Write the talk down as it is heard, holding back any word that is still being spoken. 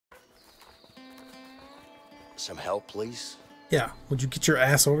Some help, please? Yeah, would you get your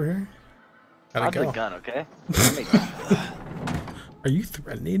ass over here? Gotta I'll go. the gun, okay? Are you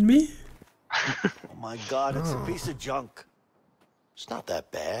threatening me? Oh my God, it's a piece of junk. It's not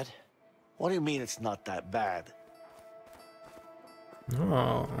that bad. What do you mean it's not that bad?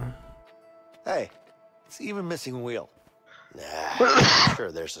 Oh. Hey, it's even missing a wheel. Nah, I'm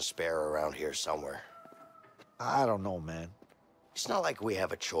sure there's a spare around here somewhere. I don't know, man. It's not like we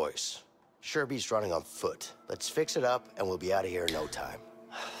have a choice. Sherby's running on foot. Let's fix it up and we'll be out of here in no time.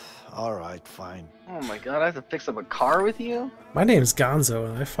 All right, fine. Oh my God, I have to fix up a car with you? My name's Gonzo,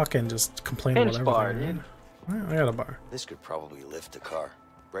 and I fucking just complain Pinch about bar, everything. dude. Right? I got a bar. This could probably lift the car.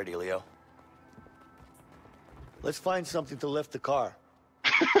 Ready, Leo? Let's find something to lift the car.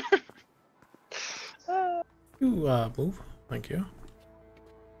 You move. Thank you.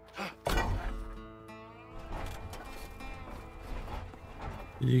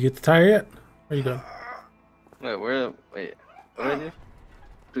 Did you get the tire yet? Where you going? Wait, what do I do?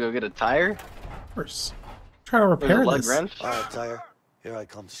 To go get a tire? Of course. Try to There's a repair lug this. wrench? All right, Tire. Here I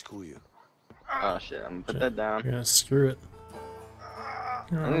come to school you. Oh shit, I'm gonna put that down. You're gonna screw it. I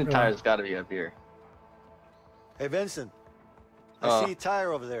think the tire's gotta be up here. Hey, Vincent. I Oh. see a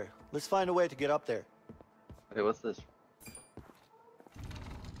tire over there. Let's find a way to get up there. Wait, what's this?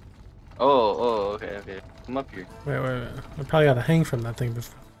 Oh, okay. Come up here. Wait. I probably gotta hang from that thing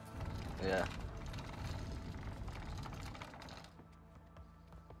before. Yeah.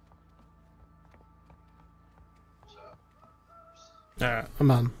 Alright,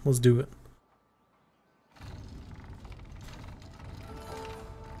 I'm on. Let's do it.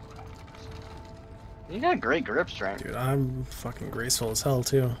 You got great grip strength. Dude, I'm fucking graceful as hell,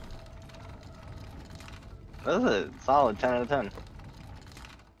 too. That's a solid 10 out of 10.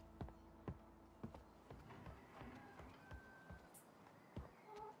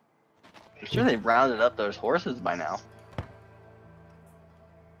 I'm sure they've rounded up those horses by now.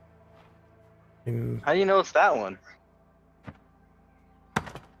 And, How do you know it's that one?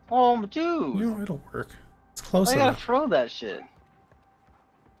 Oh, dude! you know, it'll work. It's close I gotta enough. throw that shit.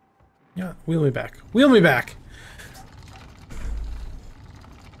 Yeah, wheel me back. Wheel me back!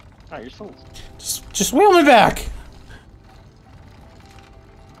 Oh, you're so... Just wheel me back!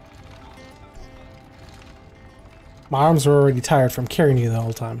 My arms were already tired from carrying you the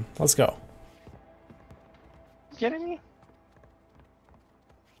whole time. Let's go. You kidding me?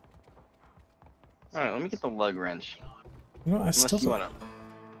 Alright, let me get the lug wrench. You know, I Unless still you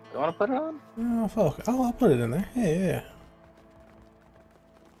wanna put it on? Oh, fuck. I'll put it in there. Yeah.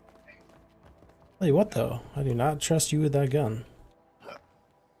 Hey, what though? I do not trust you with that gun.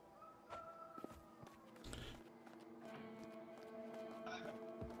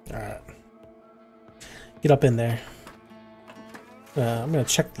 Alright. Get up in there. I'm gonna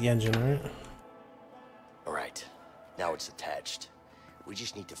check the engine, alright? Alright. Now it's attached. We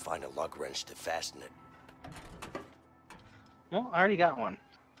just need to find a lug wrench to fasten it. Well, I already got one.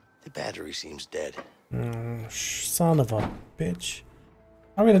 The battery seems dead. Son of a bitch.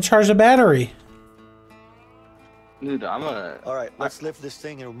 I'm gonna charge the battery. Dude, I'm gonna... All right, let's lift this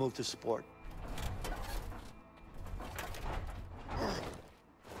thing and remove the support.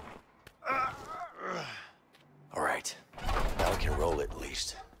 Alright. Now we can roll it at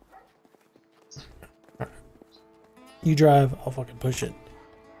least. You drive, I'll fucking push it.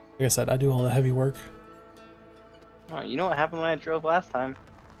 Like I said, I do all the heavy work. Oh, you know what happened when I drove last time?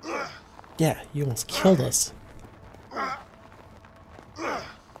 Yeah, you almost killed us.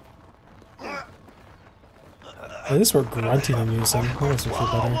 At least we're grunting and using. That makes me feel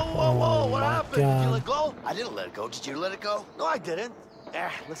better. Oh What my happened? Did you let god. go? I didn't let it go. Did you let it go? No, I didn't.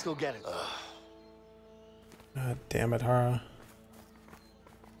 Let's go get it. God damn it, Hara.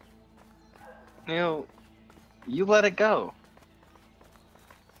 You know, you let it go.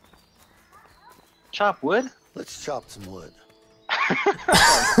 Chop wood? Let's chop some wood.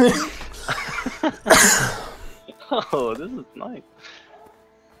 Oh, this is nice.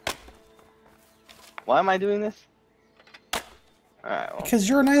 Why am I doing this? Alright, well. Because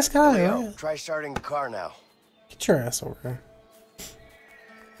you're a nice guy, Leo, right? try starting the car now. Get your ass over here.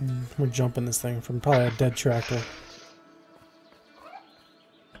 We're jumping this thing from probably a dead tractor.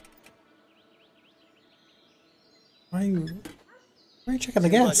 Why are you checking the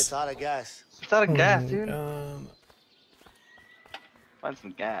Seems like gas? it's out of gas. It's out of gas, Oh, dude. God. Find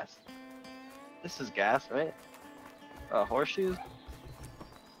some gas. This is gas, right? Horseshoes?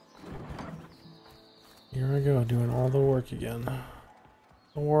 Here I go, doing all the work again.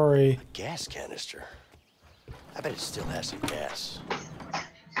 Don't worry. A gas canister. I bet it still has some gas.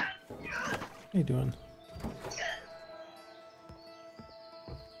 What are you doing?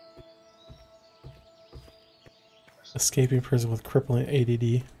 Escaping prison with crippling ADD.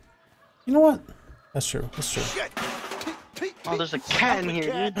 You know what? That's true. That's true. Shit! Oh, there's a cat in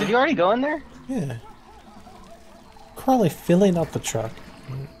here, dude. Did you already go in there? Yeah. Currently filling up the truck.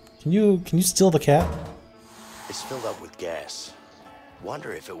 Can you steal the cat? It's filled up with gas.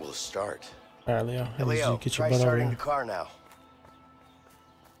 Wonder if it will start. All right, Leo. Hey, How did you Leo, get your try butt over starting here? the car now.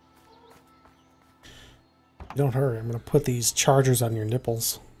 Don't hurry. I'm gonna put these chargers on your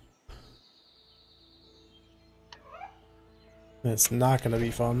nipples. It's not gonna be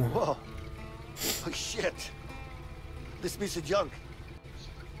fun. Whoa. Oh, shit. This piece of junk.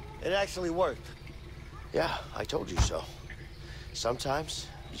 It actually worked. Yeah, I told you so. Sometimes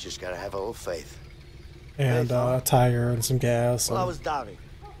you just gotta have a little faith. And a tire and some gas Well, I and was doubting.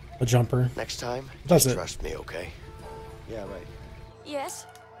 a jumper. Next time, That's just it. trust me, okay? Yeah, right. Yes?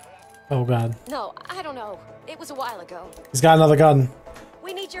 Oh god. No, I don't know. It was a while ago. He's got another gun.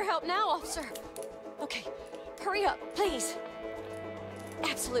 We need your help now, officer. Okay, hurry up, please.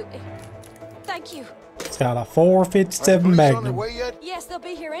 Absolutely. Thank you. He's got a 457 Police on their Magnum. way yet? Yes, they'll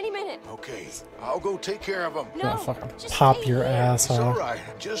be here any minute. Okay, I'll go take care of them. No, Gonna fucking just pop stay your here. ass It's all off. right.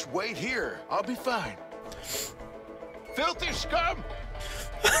 Just wait here. I'll be fine. Filthy scum!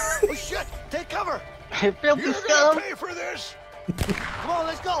 Oh, shit! Take cover! Filthy You're gonna scum! pay for this! Come on,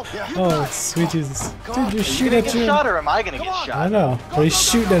 let's go! Yeah. You Oh, drive. sweet Jesus. Dude, on. you're Are you shooting gonna at get your... shot or am I gonna get on. I shot? know. But he's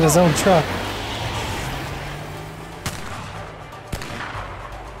shooting at his own truck.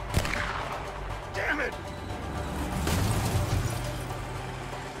 Damn it!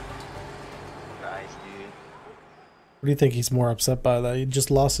 Nice, dude. What do you think he's more upset by? That he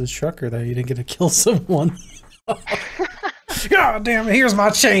just lost his truck or that he didn't get to kill someone? God damn it, here's my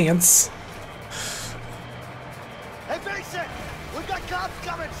chance. Hey, Mason! We got cops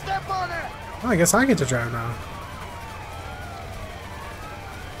coming! Step on it! Well, I guess I get to drive now.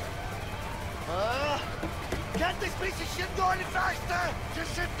 Can't this piece of shit go any faster?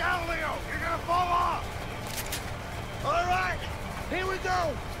 Just sit down, Leo! You're gonna fall off! Alright! Here we go!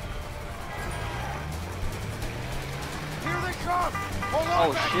 Here they come! Hold on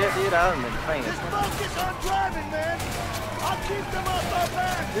Oh back shit, there. dude, I haven't been playing Just this one. focus on driving, man! I'll keep them off our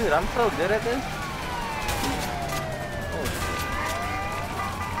back! Dude, I'm so good at this.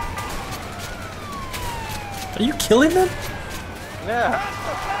 Are you killing them? Yeah.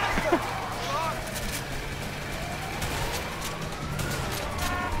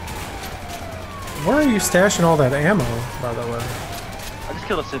 Where are you stashing all that ammo, by the way? I just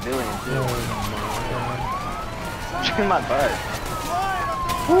killed a civilian too. Oh In my butt.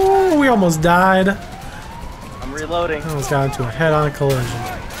 my god. Ooh, we almost died. I'm reloading. Almost got into a head-on collision.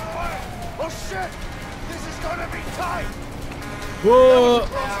 Oh shit! This is gonna be tight! Whoa!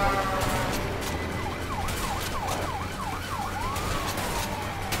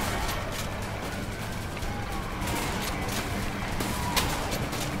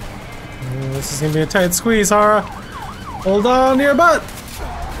 This is gonna be a tight squeeze, Hara. Hold on to your butt.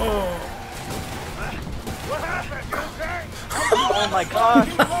 What happened? You okay? Oh my god.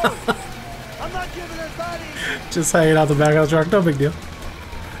 I'm not giving her body! Just hanging out the back of the truck, no big deal.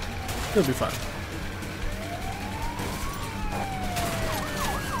 It'll be fine.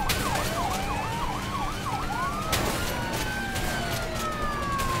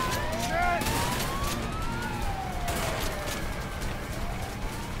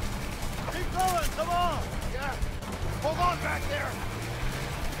 Keep going, come on! Yeah. Hold on back there!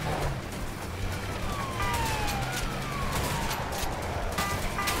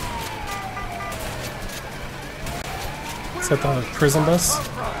 Is that the prison bus? Out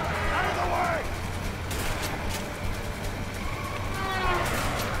of the way!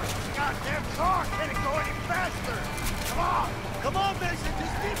 Goddamn car can't go any faster! Come on! Come on, Mason!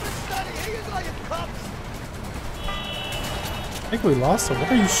 Just keep it steady! He's like in cups! I think we lost him.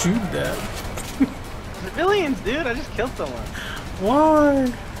 What are you shooting at? Civilians, dude, I just killed someone. Why?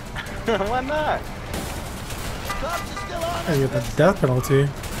 Why not? Cops are still on I get the death penalty.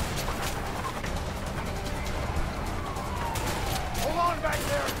 Hold on back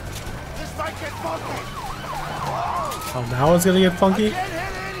there! This might get funky! Oh, now it's gonna get funky? Can't hit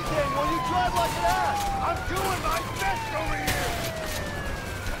anything when you drive like an ass! I'm doing my best over here!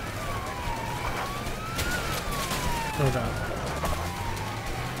 Oh god.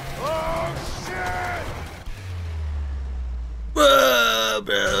 Oh, shit! Whoa,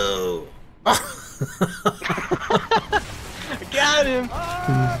 bro. Got him.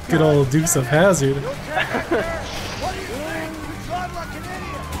 Good old Dukes of Hazzard. Okay back there? What do you think? You drive like an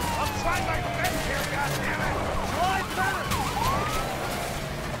idiot! I'm trying my best here, goddammit! Drive better!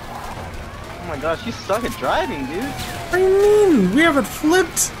 Oh my gosh, you suck at driving, dude. What do you mean? We haven't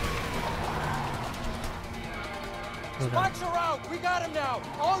flipped. Squatch are out. We got him now.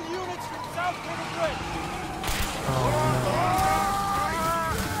 All units from south to the bridge.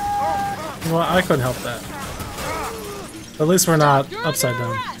 Well, I couldn't help that. At least we're not upside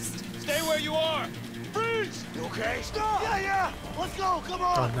down. Stay where you are. Freeze! You okay? Stop! Yeah. Let's go. Come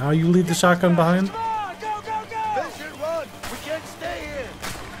on. Oh, now you leave the shotgun behind? Come on, go, go, go! Vincent, run. We can't stay here.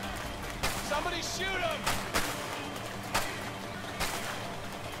 Somebody shoot him!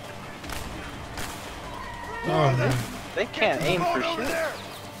 Oh, man. They can't aim for Over shit. there.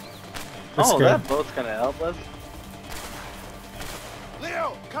 That's Oh, good. that boat's gonna help us.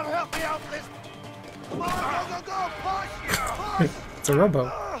 Leo, come help me out with this. Come on, go. Push. It's a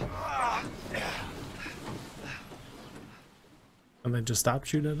rowboat. And they just stopped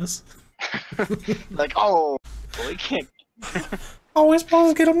shooting at us? Like, oh, we can't. Oh, we're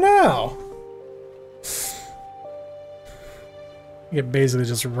supposed to get them now. You can basically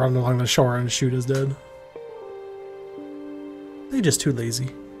just run along the shore and shoot us dead. They just too lazy.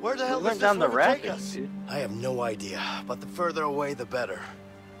 Where the hell We does went this down the river take rapids, us? dude. I have no idea, but the further away, the better.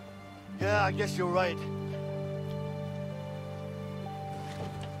 Yeah, I guess you're right.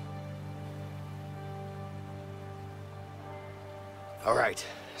 All right,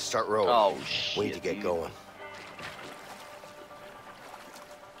 start rowing. Oh, shit. We need to get dude. going.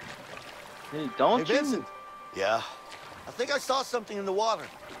 Dude, don't Hey, you? Vincent, Yeah, I think I saw something in the water.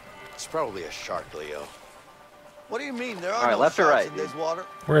 it's probably a shark, Leo. What do you mean? There are All right, no left or sharks right, in this water.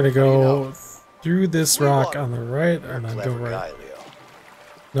 We're gonna go know, through this we rock want- on the right You're a and then go clever right. guy, Leo.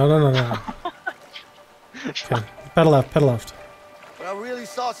 No. Okay, pedal left. But I really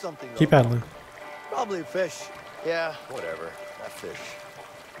saw something. Though. Keep paddling. Probably a fish. Yeah, whatever. That fish.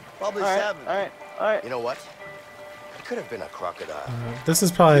 Probably All right, salmon. all right. You know what? It could have been a crocodile. This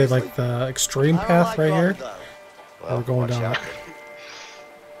is probably like the extreme I don't path like right here. crocodile. Well, we're going watch down out. it.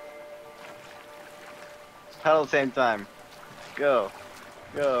 Paddle at the same time. Go.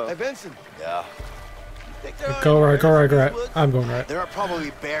 Hey, Vincent. Yeah, Think there are Go any right. bears in these woods? I'm going right. there are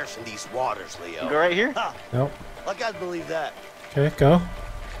probably bears in these waters, Leo. Go right here. Ha! Nope. I gotta believe that. Okay, go.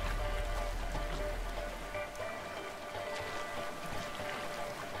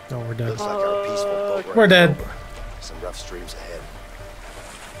 Oh, we're dead. Looks like our peaceful boat ride We're is dead. over. Some rough streams ahead.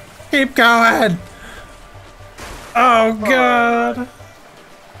 Keep going! Oh, God!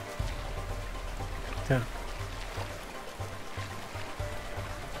 Okay.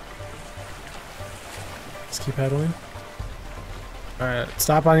 Let's keep paddling. Alright,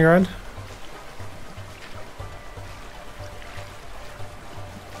 stop on your end.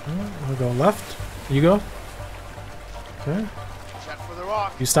 I'll go left. You go. Okay. Check for the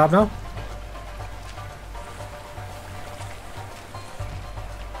rock. You stop now?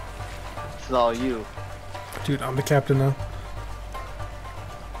 This is all you. Dude, I'm the captain now.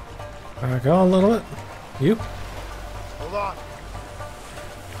 Alright, go a little bit. You? Hold on.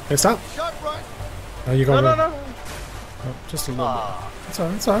 Okay, stop. Sharp right. Oh, you go. No. Oh, just a little bit. Ah. It's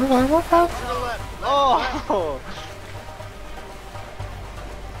alright. We're fine. To the left. Oh.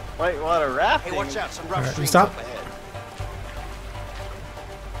 Wait, what a rafting. Hey, watch out! Some rough Alright, you streams stop. up ahead.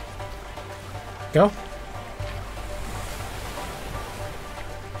 Go.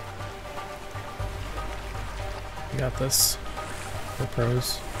 You got this. We're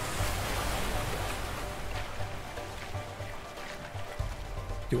pros.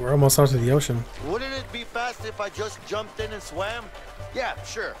 Dude, we're almost out to the ocean. Wouldn't it be faster if I just jumped in and swam? Yeah,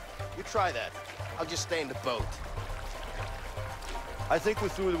 sure. You try that. I'll just stay in the boat. I think we're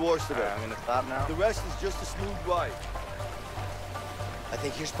through the worst of it. Alright, I'm gonna stop now. The rest is just a smooth ride. I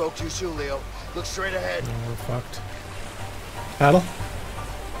think you spoke too soon, Leo. Look straight ahead. Oh, we're fucked. Paddle.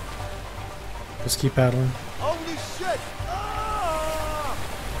 Just keep paddling. Holy shit! Ah!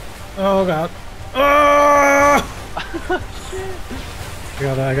 Oh god. Oh! I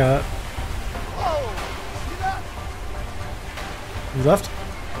got it. Oh! See that? You left?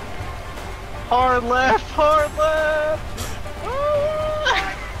 Hard left. Right!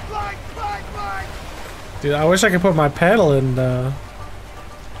 Dude, I wish I could put my paddle in to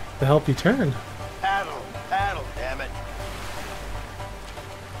help you turn. Paddle, damn it.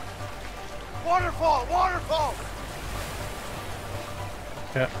 Waterfall!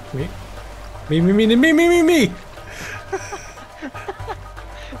 Yeah, me. Me.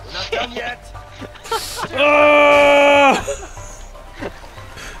 We're not done yet. Oh!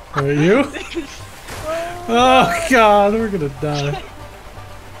 Are you? Oh god, we're gonna die.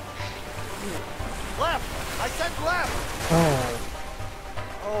 Left! I said left! Oh.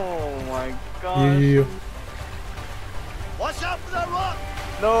 Oh my god. You. Watch out for that rock!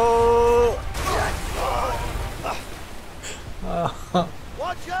 No.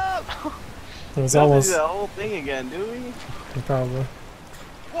 Watch out! It was We have to almost do that whole thing again, do we? probably.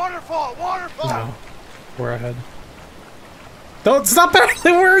 Waterfall! Waterfall! No, we're ahead. Don't stop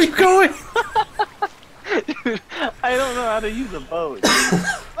battling. Where are you going? Dude, I don't know how to use a boat.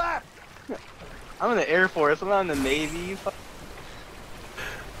 Left! I'm in the Air Force. I'm not in the Navy.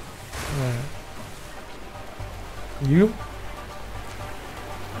 Alright. You?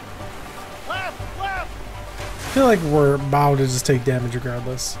 Left! Left! I feel like we're bound to just take damage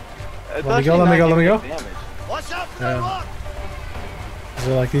regardless. It's Let me go, actually let me not go, let me giving go. us damage. Watch out for Yeah. that rock!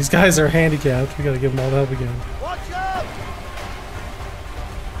 So like these guys are handicapped. We gotta give them all the help again. Watch out!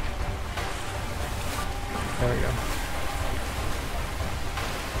 There we go.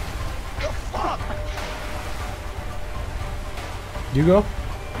 The fuck? You go.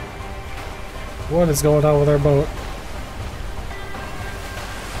 What is going on with our boat?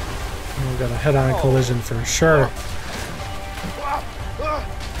 We got a head-on collision for sure.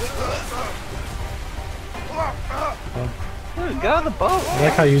 Dude, get out of the boat. I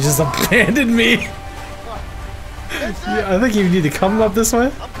like how you just abandoned me. Yeah, I think you need to come up this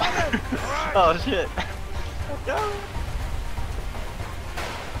way. I'm coming! Alright! Oh shit. Let's go.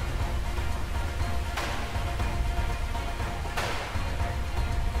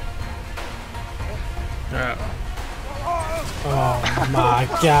 Oh my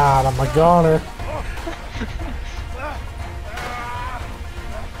god, I'm a goner.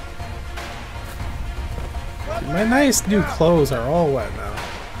 My nice new clothes are all wet now.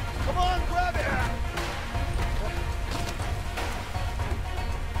 Come on, grab it!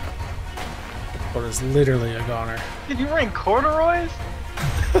 But it's literally a goner. Did you wearing corduroys?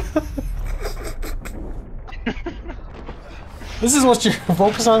 This is what you're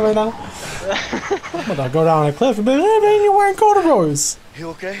focused on right now? I'm gonna go down a cliff and be like, hey man, you're wearing corduroys. You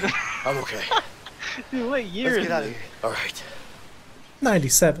okay? I'm okay. Dude, what year Let's is get out of this? here. All right.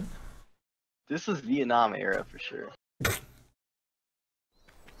 97. This is Vietnam era for sure.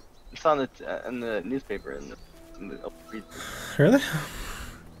 It's on in the newspaper in the Really?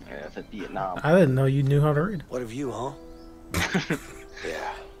 yeah, it's at Vietnam. I didn't know you knew how to read. What of you, huh?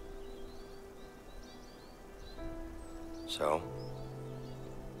 Yeah. So,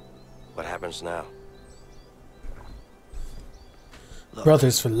 what happens now? Look,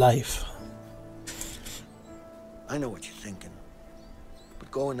 Brothers for life. I know what you're thinking. But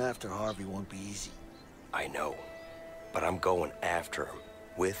going after Harvey won't be easy. I know, but I'm going after him,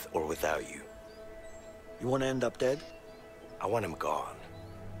 with or without you. You want to end up dead? I want him gone.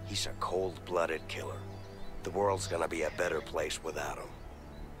 He's a cold-blooded killer. The world's gonna be a better place without him.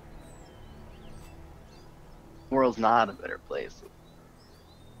 The world's not a better place.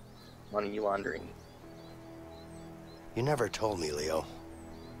 Money laundering. You never told me, Leo.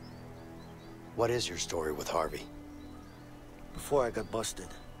 What is your story with Harvey? Before I got busted,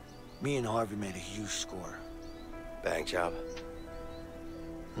 me and Harvey made a huge score. Bank job?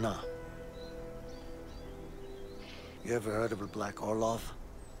 Nah. You ever heard of the Black Orlov?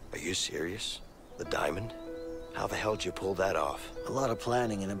 Are you serious? The diamond? How the hell did you pull that off? A lot of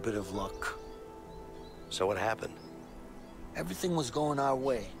planning and a bit of luck. So what happened? Everything was going our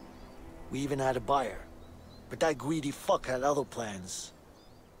way. We even had a buyer. But that greedy fuck had other plans.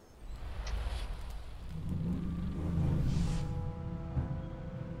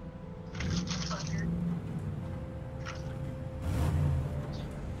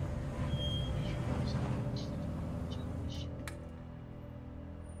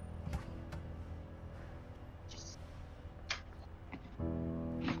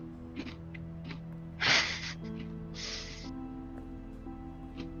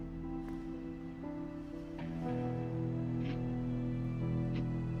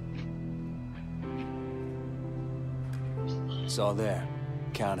 It's all there.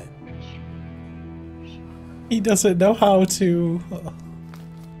 Count it. He doesn't know how to.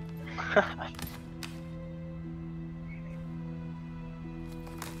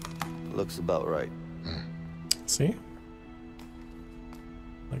 Looks about right. See?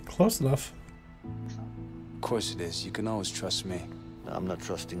 Like, close enough. Of course it is. You can always trust me. I'm not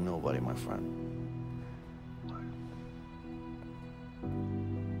trusting nobody, my friend.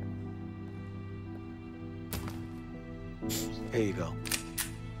 Here you go.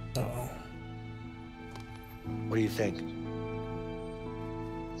 Uh-oh. What do you think?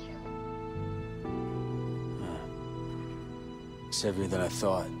 It's heavier than I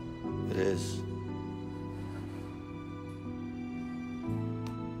thought. It is.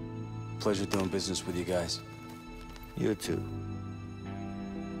 Pleasure doing business with you guys. You too.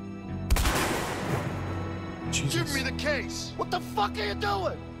 Jesus. Give me the case! What the fuck are you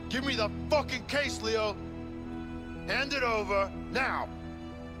doing? Give me the fucking case, Leo! Hand it over, now!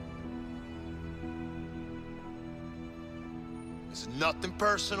 It's nothing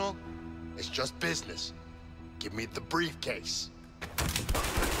personal. It's just business. Give me the briefcase.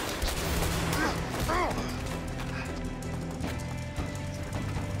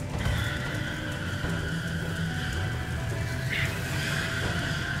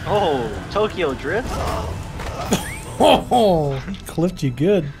 Oh, Tokyo Drift? Oh, he clipped you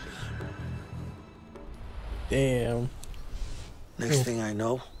good. Damn. Next thing I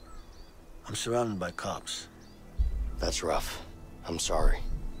know, I'm surrounded by cops. That's rough. I'm sorry.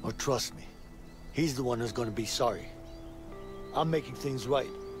 Oh, trust me. He's the one who's gonna be sorry. I'm making things right.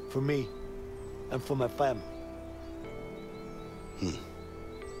 For me. And for my family.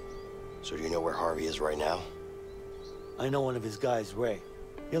 So do you know where Harvey is right now? I know one of his guys, Ray.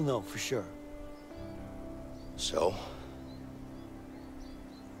 He'll know for sure. So?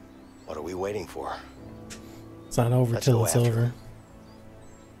 What are we waiting for? It's not over Let's till go it's after over. him.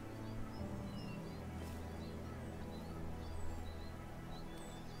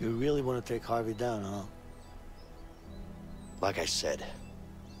 You really want to take Harvey down, huh? Like I said,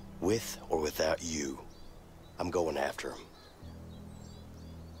 with or without you, I'm going after him.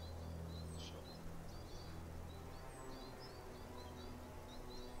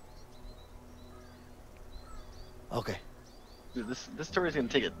 Okay. Dude, this story's gonna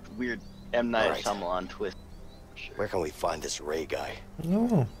take a weird M. Night Alright. Shyamalan twist. Sure. Where can we find this Ray guy?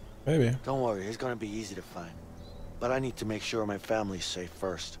 Oh, maybe. Don't worry, he's gonna be easy to find. But I need to make sure my family's safe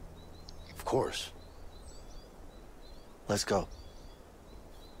first. Of course. Let's go.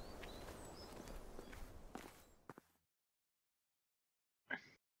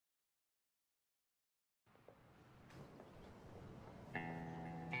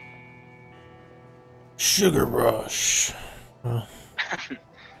 Sugar Rush. Oh.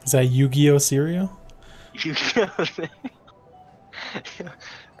 Is that Yu-Gi-Oh cereal?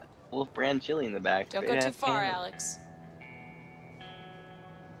 Wolf brand chili in the back. Don't Big go too ass far, can. Alex.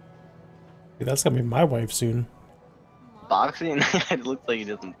 Dude, that's gonna be my wife soon. Boxing? It looks like he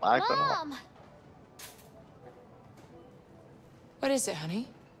doesn't box at all. Mom! What is it, honey?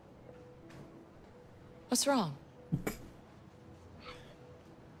 What's wrong?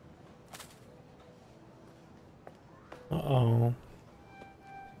 Uh-oh.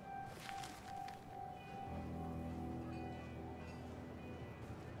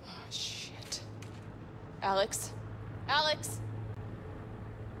 Oh, shit. Alex? Alex?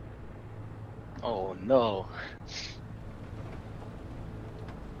 Oh no.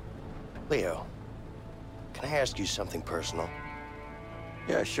 Leo, can I ask you something personal?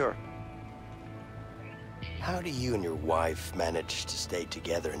 Yeah, sure. How do you and your wife manage to stay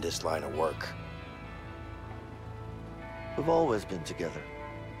together in this line of work? We've always been together.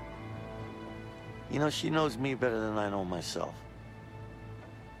 You know, she knows me better than I know myself.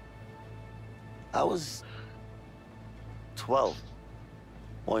 I was 12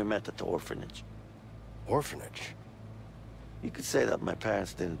 when we met at the orphanage. Orphanage? You could say that my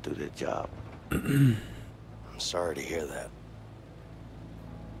parents didn't do their job. I'm sorry to hear that.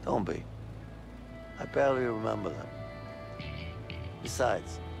 Don't be. I barely remember them.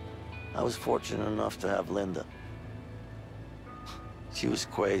 Besides, I was fortunate enough to have Linda. She was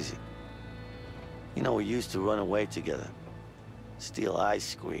crazy. You know, we used to run away together. Steal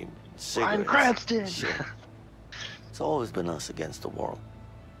ice cream, cigarettes. Bryan Cranston! Shit. It's always been us against the world.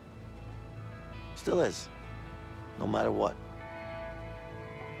 Still is. No matter what.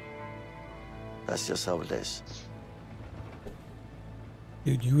 That's just how it is.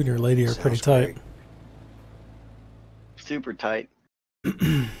 Dude, you and your lady are pretty Sounds tight. great. Super tight.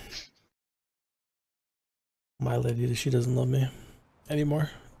 My lady, she doesn't love me anymore.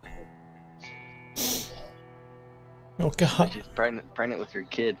 Oh god. She's pregnant with your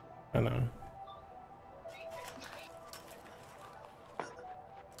kid. I know.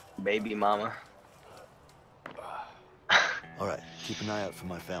 Baby mama. All right, keep an eye out for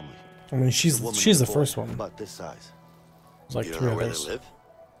my family. I mean, she's woman the and boy, first one. about this size. There's like You don't three know where they others. live?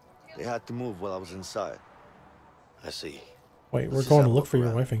 They had to move while I was inside. I see. Wait, we're Let's just going have to a look look for your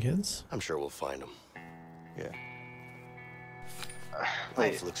around. wife and kids? I'm sure we'll find them. Yeah.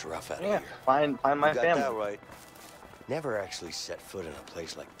 Life looks rough out Yeah, here. find my You got family. that right. Never actually set foot in a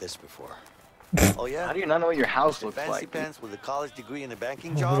place like this before. Oh yeah? How do you not know what your house The looks fancy like? pants with a college degree and a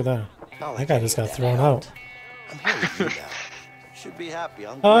banking Oh, job? look at that. Not That like guy I just need got that thrown out. I'm here with you now. Should be happy.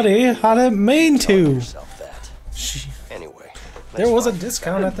 I'm Honey, I didn't mean Tell to. yourself that. She, Anyway, there let's was a find this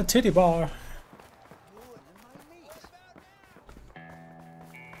discount guy. at the titty bar.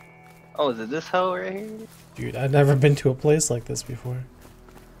 Oh, is it this hoe right here? Dude, I've never been to a place like this before.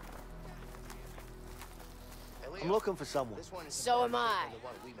 I'm looking for someone. So am I.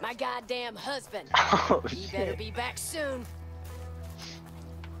 My goddamn husband. Oh He better shit. be back soon.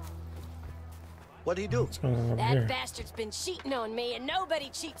 What'd he do? What's going on over That here? bastard's been cheating on me, and nobody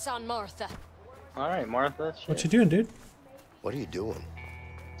cheats on Martha. All right, Martha. What shit. you doing, dude? What are you doing?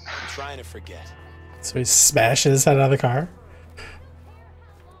 I'm trying to forget. So he smashes his head out of the car.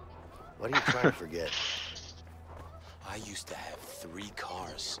 What are you trying to forget? I used to have 3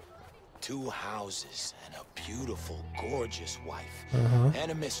 cars, 2 houses, and a beautiful, gorgeous wife.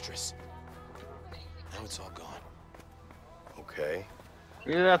 And a mistress. Now it's all gone. Okay.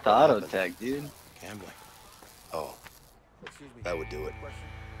 You're at the auto tech, dude. Gambling. Oh, that would do it.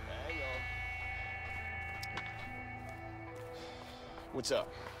 What's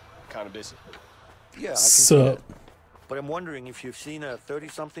up? Kind of busy. Yeah, I can see So, that. But I'm wondering if you've seen a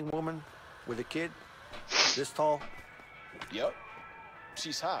 30-something woman with a kid this tall. Yep.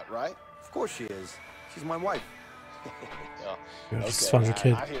 She's hot, right? Of course she is. She's my wife. Yeah. yeah, just as fun as a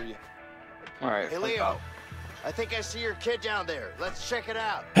kid. I hear you. All right. Hey, Leo. I think I see your kid down there. Let's check it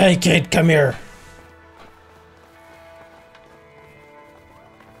out. Hey, kid, come here.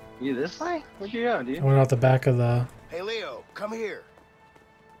 You this way? Where'd you go, I dude? went out the back of the. Hey, Leo, come here.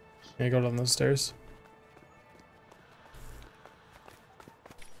 Yeah, go down those stairs.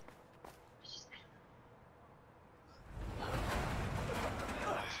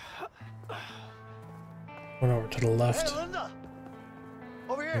 Went over to the left. Hey, Linda!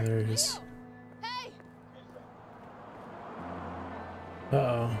 Over Yeah, here! there he is. Hey!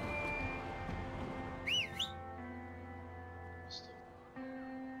 Uh-oh.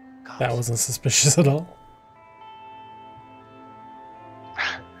 That wasn't suspicious at all.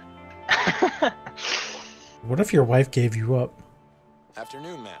 What if your wife gave you up?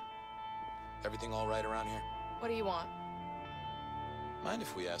 Afternoon, ma'am. Everything all right around here? What do you want? Mind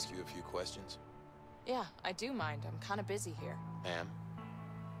if we ask you a few questions? Yeah, I do mind. I'm kind of busy here. Ma'am,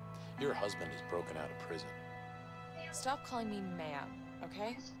 your husband is broken out of prison. Stop calling me ma'am,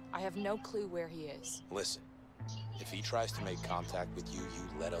 okay? I have no clue where he is. Listen, if he tries to make contact with you,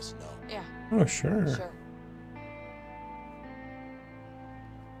 you let us know. Yeah, Oh, sure. sure.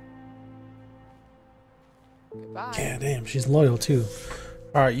 Goodbye. Yeah, damn, she's loyal too.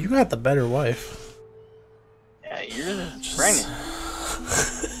 Alright, you got the better wife. Yeah, you're pregnant.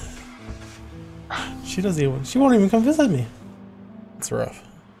 She doesn't even, she won't even come visit me. It's rough.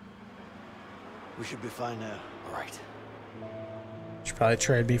 We should be fine now. All right. She probably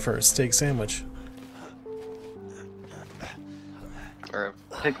tried me for a steak sandwich. Or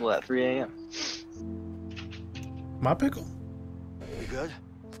a pickle at 3 a.m. My pickle? You good?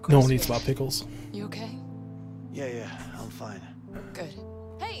 No one eats my pickles. You okay? Yeah, I'm fine. Good.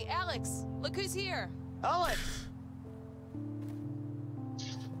 Hey, Alex! Look who's here! Alex!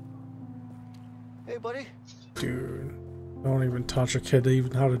 Hey, buddy. Dude, don't even touch a kid to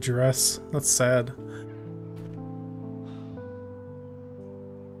even how to dress. That's sad.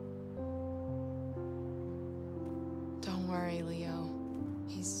 Don't worry, Leo.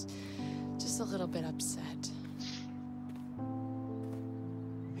 He's just a little bit upset.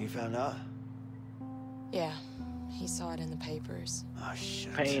 You found out? Yeah, he saw it in the papers. Oh,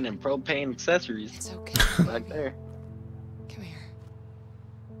 shit. Pain and propane accessories. It's okay. Back there. Come here.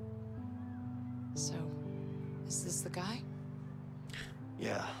 So, is this the guy?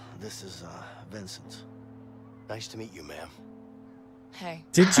 Yeah, this is, Vincent. Nice to meet you, ma'am. Hey.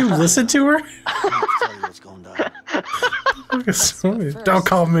 Did you listen to her? I need to tell you what's going down. Look at Sony. First, Don't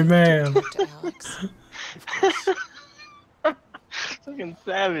call me man. talk to Alex. Of course. Fucking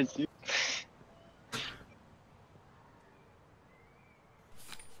savage, dude.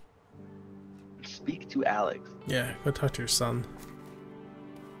 Speak to Alex. Yeah, go talk to your son.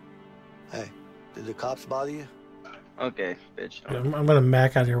 Hey, did the cops bother you? Okay, bitch. I'm gonna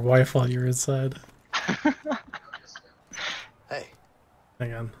mac out your wife while you're inside. Hey,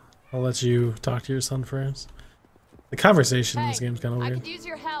 Hang on. I'll let you talk to your son first. The conversation in this game's kind of I weird. could use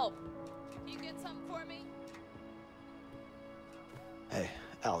your help. Can you get something for me? Hey,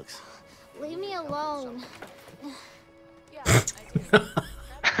 Alex. Leave me alone. Yeah, I do.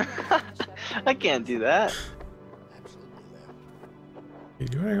 I can't do that. You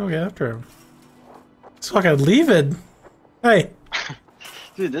gotta go get after him. He's fucking leaving. Hey.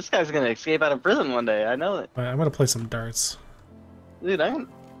 Dude, this guy's gonna escape out of prison one day. I know it. Alright, I'm gonna play some darts. Dude, I'm...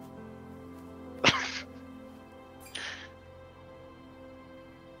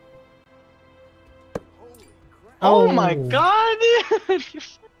 Oh my god, dude!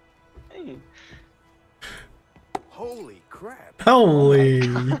 Hey. holy crap.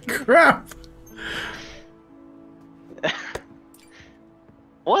 Holy crap.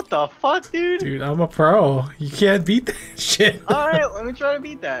 What the fuck, dude? Dude, I'm a pro. You can't beat that shit. Alright, let me try to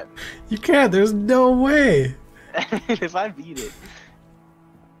beat that. You can't. There's no way. If I beat it.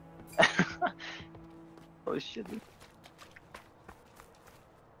 Oh shit.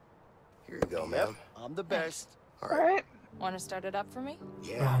 Here you go, man. I'm the best. All All right. right. Want to start it up for me? Oh,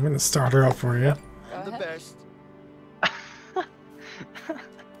 Yeah. I'm gonna start her up for you. Go I'm the ahead. best.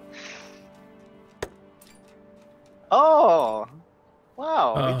 Oh!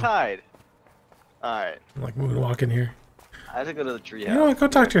 Wow, Uh-oh. we tied. Alright, I'm like moonwalking here. I have to go to the tree You know what? Go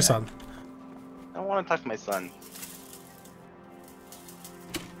talk to your son. I don't want to talk to my son.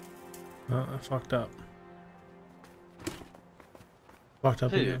 Oh, I fucked up. Fucked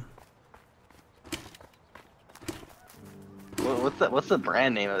up Dude. again. What's the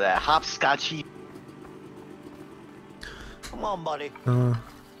brand name of that? Hopscotchy. Come on, buddy. Uh,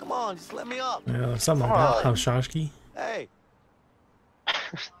 Come on, just let me up. yeah, something like that. Hopscotchy. Hey.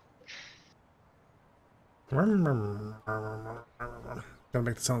 Gotta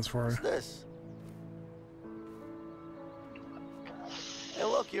make the sounds for her. What's this? Hey,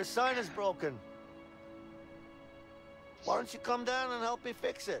 look, your sign is broken. Why don't you come down and help me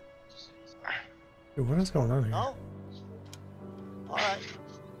fix it? Dude, what is going on here? No? All right.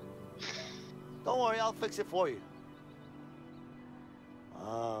 Don't worry, I'll fix it for you.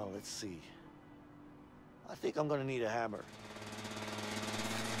 Let's see. I think I'm gonna need a hammer.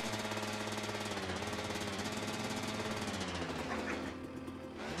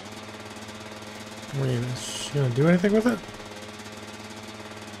 Wait, is she gonna do anything with it?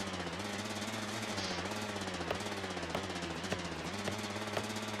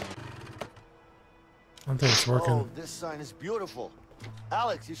 I don't think it's working. Oh, this sign is beautiful.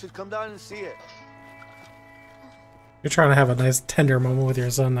 Alex, you should come down and see it. You're trying to have a nice tender moment with your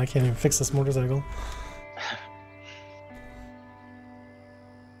son. I can't even fix this motorcycle.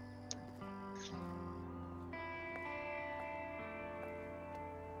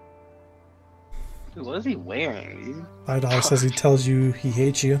 Dude, what is he wearing, dude? $5 says he tells you he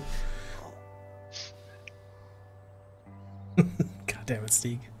hates you. God damn it,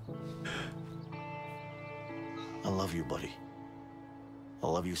 Steve. I love you, buddy. I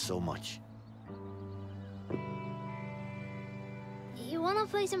love you so much. You wanna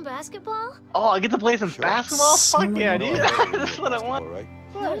play some basketball? Oh, I get to play some basketball? Fuck yeah, No, dude. I love you, That's what I want. right?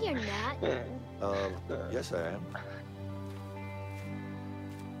 No, you're not. Yes, I am.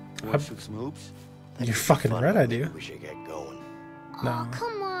 You want to shoot some hoops? You're fucking right, I do. We should get going. No. Oh,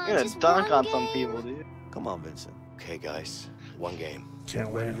 come on. You're gonna just dunk one on some game. people, dude. Come on, Vincent. Okay, guys. One game. Can't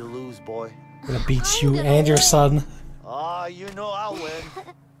Ready wait. to lose, boy? I'm gonna beat you and your son. Ah, you know I'll win.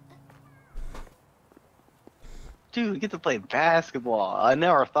 Dude, we get to play basketball. I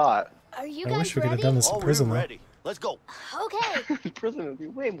never thought. Are you I guys wish we could have ready? done this in Oh, prison, we're though. ready. Let's go. Okay. Prison would be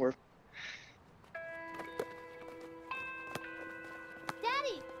way more.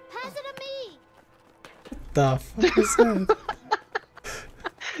 Daddy, pass it to me. The fuck is that?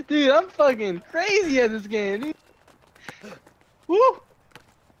 Dude, I'm fucking crazy at this game, dude. Woo!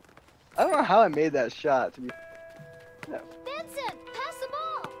 I don't know how I made that shot. To be... Vincent, pass the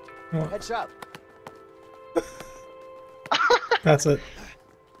ball. Headshot. That's it.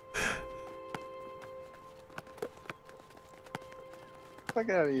 Fuck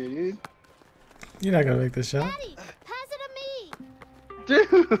out of here, dude. You're not gonna make this shot. Daddy, pass it to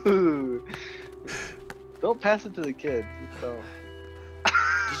me. Dude! Don't pass it to the kids. So.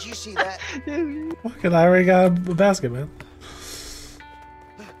 Did you see that? Fucking, I already got a basket, man.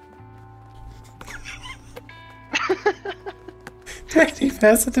 Daddy,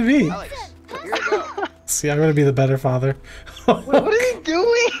 pass it to me. Alex, here you go. See, I'm gonna be the better father. Wait, what are you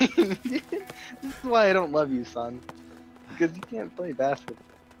doing? This is why I don't love you, son. Because you can't play basketball.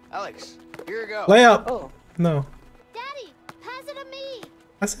 Alex, here you go. Layup. Oh. No. Daddy, pass it to me.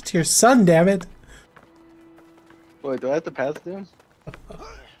 Pass it to your son, damn it. Wait, do I have to pass it to him?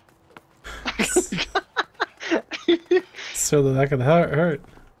 So that can hurt.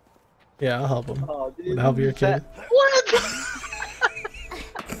 Yeah, I'll help him. Oh, dude, Would help your kid. What?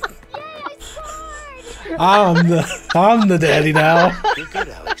 Yay, I scored. I'm the daddy now. You're good,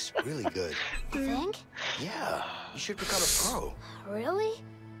 Alex. Really good. You think? Yeah, you should become a pro. Really?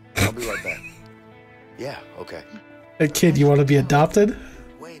 I'll be right back. Yeah, okay. Hey kid, you want to be adopted?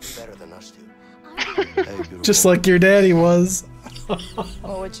 Way better than us two. I'm Hey, beautiful. Just like your daddy was.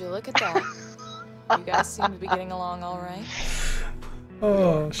 Well, would you look at that? You guys seem to be getting along all right.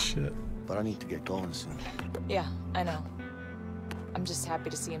 Oh shit. But I need to get going soon. Yeah, I know. I'm just happy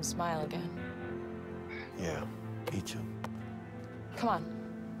to see him smile again. Yeah, me too. Come on,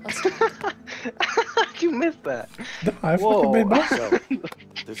 let's talk. How'd you miss that? No, I Whoa. fucking made my. So,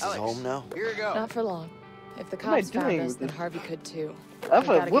 this is Alex, home now? Here you go. Not for long. If the What am I cops found doing us, with then this? Harvey could too. I have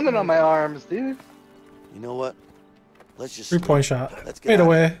We a gotta woman get on my moving. arms, dude. You know what? Let's just 3-point shot. Let's get Fade out of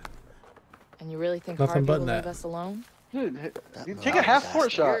away. And you really think Nothing Harvey but will net. leave us alone? Dude, take a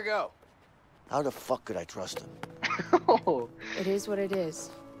half-court shot. Here you go. How the fuck could I trust him? Oh, It is what it is.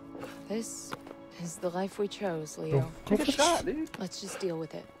 This is the life we chose, Go, Leo. go take for a the shot, dude. Let's just deal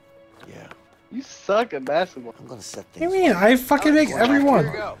with it. Yeah, You suck at basketball. I'm gonna set What do things you mean? right. I fucking make Here everyone.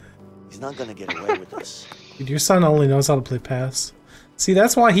 you go. He's not gonna get away with this. Dude, your son only knows how to play pass. See,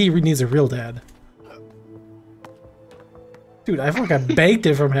 that's why he needs a real dad. Dude, I fucking baked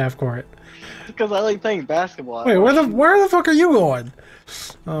it from half court. Because I like playing basketball. Wait, where the fuck are you going?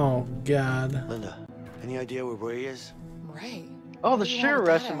 Oh god. Linda, any idea where he is? Right. Oh, the What do you shear want with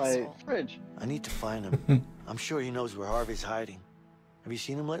rest that in my asshole? fridge. I need to find him. I'm sure he knows where Harvey's hiding. Have you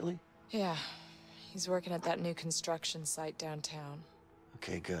seen him lately? Yeah. He's working at that new construction site downtown.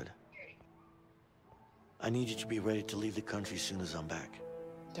 Okay, good. I need you to be ready to leave the country as soon as I'm back.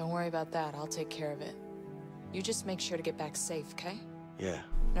 Don't worry about that. I'll take care of it. You just make sure to get back safe, okay? Yeah,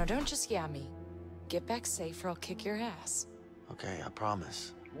 No, don't just yeah me. Get back safe or I'll kick your ass. okay, I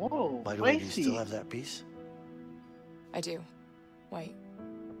promise. Whoa, By the way, do you spicy. still have that piece? I do. Wait.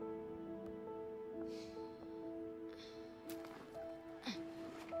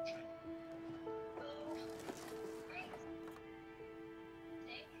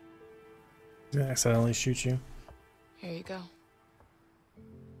 Did I accidentally shoot you? Here you go.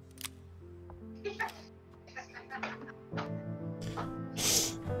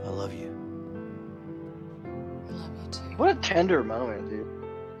 I love you. I love you too. What a tender moment, dude.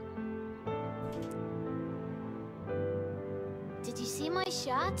 Did you see my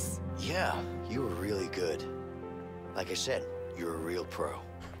shots? Yeah, you were really good. Like I said, you're a real pro.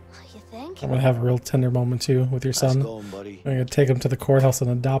 You think? I'm gonna have a real tender moment too with your Nice son. going, buddy. I'm gonna take him to the courthouse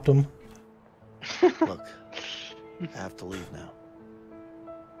and adopt him. Look, I have to leave now.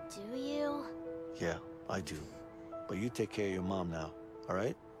 Do you? Yeah, I do. But you take care of your mom now, all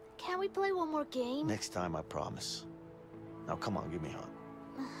right? Can we play one more game? Next time, I promise. Now, come on, give me a hug.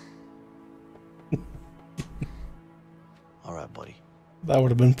 All right, buddy. That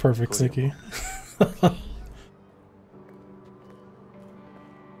would have been perfect, Go to your Sicky.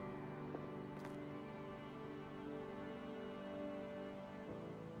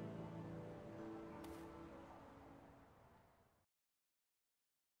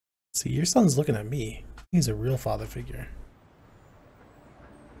 See, your son's looking at me. He's a real father figure.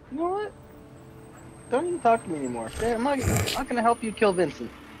 You know what? Don't even talk to me anymore. Okay? I'm not gonna help you kill Vincent.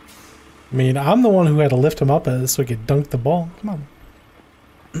 I mean, I'm the one who had to lift him up so he could dunk the ball. Come on.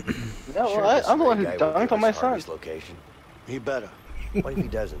 No, Sure, well, this I'm the one who guy will dunked give on my us son. Harvey's location. He better. What if he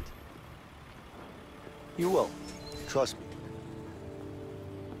doesn't? You will. Trust me.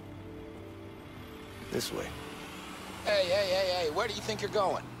 This way. Hey, where do you think you're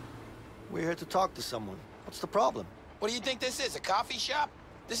going? We're here to talk to someone. What's the problem? What do you think this is, a coffee shop?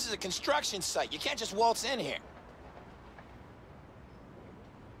 This is a construction site. You can't just waltz in here.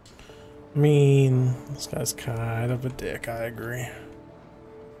 I mean, this guy's kind of a dick, I agree.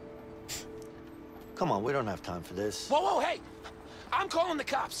 Come on, we don't have time for this. Whoa, hey! I'm calling the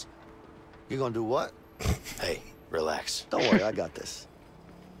cops. You gonna do what? Hey, relax. Don't worry, I got this.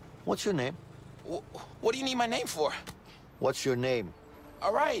 What's your name? What do you need my name for? What's your name?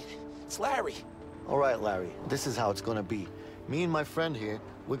 All right, it's Larry. All right, Larry, this is how it's gonna be. Me and my friend here,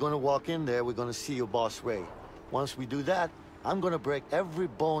 we're gonna walk in there, we're gonna see your boss, Ray. Once we do that, I'm gonna break every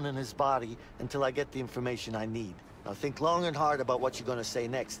bone in his body until I get the information I need. Now think long and hard about what you're gonna say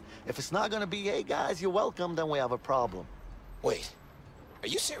next. If it's not gonna be, hey guys, you're welcome, then we have a problem. Wait, are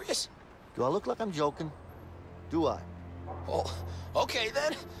you serious? Do I look like I'm joking? Do I? Well, okay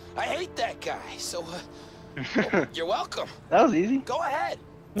then. I hate that guy, so, well, you're welcome. That was easy. Go ahead.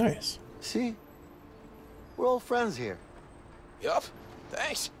 Nice. See? We're all friends here. Yup,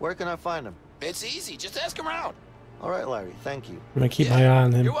 thanks. Where can I find him? It's easy, just ask around. All right, Larry, thank you. I'm gonna keep my eye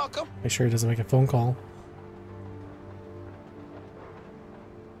on him. You're welcome. Make sure he doesn't make a phone call.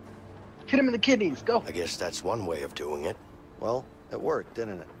 Hit him in the kidneys. Go. I guess that's one way of doing it. Well, it worked,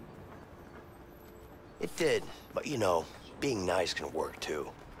 didn't it? It did, but you know, being nice can work too.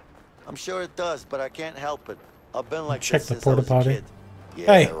 I'm sure it does, but I can't help it. I've been like Check this the since I was a porta-potty. kid. Yeah,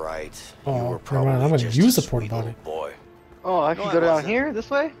 Hey. right. Oh, You were never probably mind, I'm gonna just use a the porta sweet potty. little boy. Oh, I No, can I go down wasn't. here this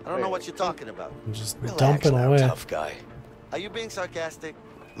way? I don't know what you're talking about. I'm just Relax, dumping now, away. tough guy. Are you being sarcastic?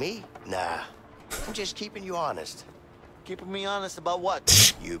 Me? Nah. I'm just keeping you honest. Keeping me honest about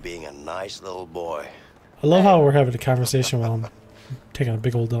what? You being a nice little boy. I love how we're having a conversation while I'm taking a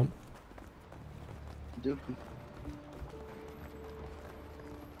big old dump. Dude.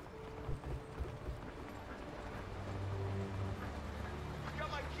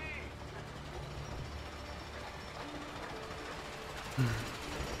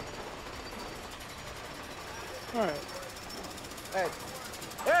 Alright. Hey,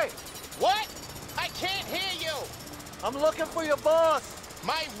 Hey! What? I can't hear you! I'm looking for your boss.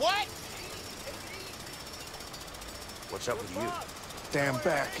 My what? What's up with you? Damn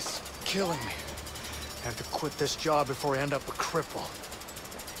back is killing me. I have to quit this job before I end up a cripple.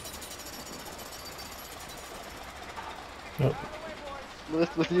 Nope.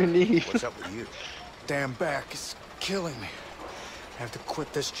 Lift with your knees. What's up with you? Damn back is killing me. I have to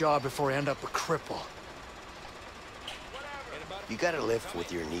quit this job before I end up a cripple. You gotta lift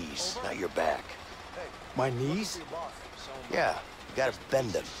with your knees, not your back. My knees? Yeah, you gotta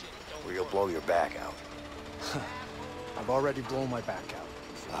bend them, or you'll blow your back out. I've already blown my back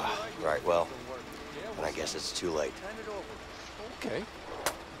out. Right, well, then I guess it's too late. Okay.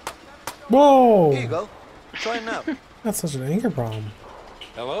 Whoa! Here you go. Try it now. That's such an anger problem.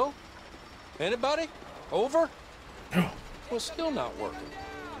 Hello? Anybody? Over? Well, still not working.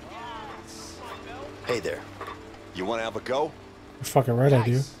 Hey there. You wanna have a go? You're fucking right, I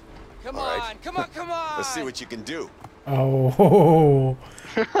do. Come All on, right. come on, come on! Let's see what you can do. Oh.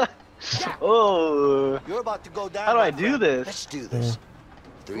 Oh. You're about to go down. How do my I do friend. this? Let's do this.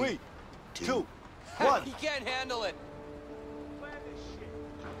 3, 2, 1. He can't handle it.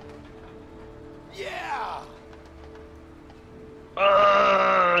 Yeah!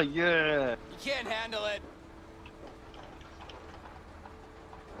 Yeah. He can't handle it.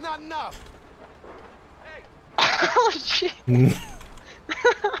 Not enough! Oh shit.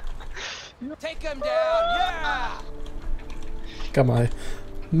 Take him down, yeah! Got my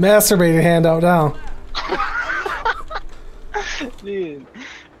masturbating hand out now. Dude.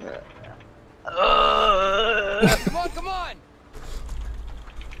 Come on, come on!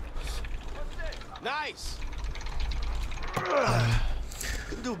 Nice! You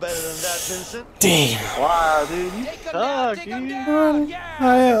can do better than that, Vincent. Damn. Wow, dude, you Take him down, suck, take him dude. down,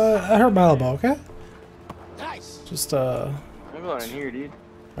 yeah! I heard my elbow, okay? Nice! Just, I'm going in here, dude.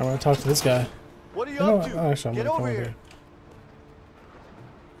 I want to talk to this guy. What are you No, up to? actually, I'm Get gonna come over over here. here.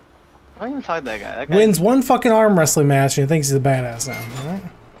 I don't even talk to that guy. That guy Wins one fucking arm wrestling match and he thinks he's a badass now, alright?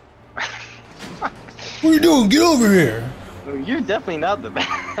 What are you doing? Get over here! Oh, you're definitely not the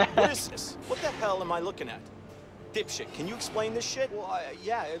bad. What is this? What the hell am I looking at? Dipshit, can you explain this shit? Well,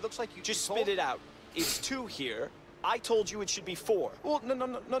 yeah, it looks like you Just spit it out. It's 2 here. I told you it should be 4. Well, no,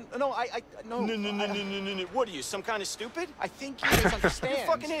 No. What are you, some kind of stupid? I think you misunderstand. You're a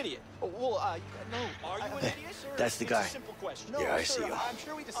fucking idiot. Well, no. Are you an idiot, sir? That's the It's a guy. simple question. No, Yeah, I sir, see him. I'm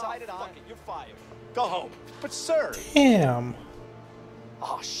sure we decided on. Fuck it, you're fired. Go home. But sir. Damn.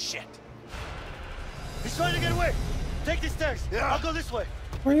 Oh, shit. He's trying to get away. Take these stairs. Yeah. I'll go this way.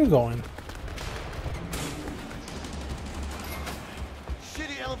 Where are you going?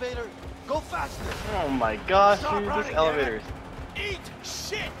 Shitty elevator. Go faster. Oh my gosh, Stop dude, running, this elevator. Eat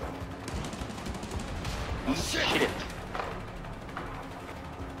shit. Shit.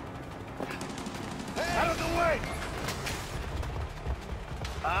 Out of the way!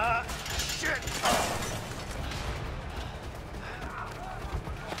 Shit.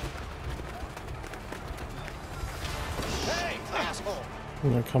 Hey, asshole! I'm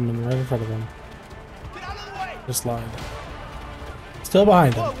gonna come in right in front of him. Get out of the way! Just lied. Still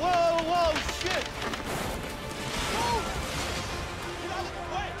behind him. Whoa, shit. Get out of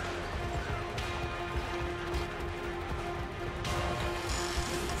the way!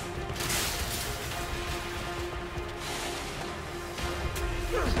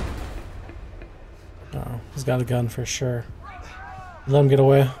 Oh, he's got a gun for sure. Let him get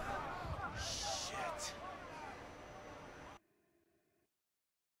away.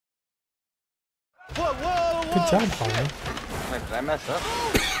 Whoa. Good job, Harley. Wait, did I mess up?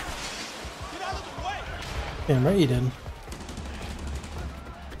 Get out of the way! Damn right you did.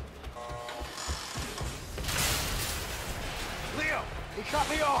 Leo, he cut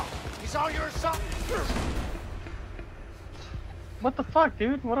me off. He's on your side. What the fuck,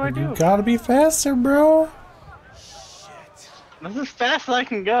 dude? What do I You do? gotta be faster, bro. This is as fast as I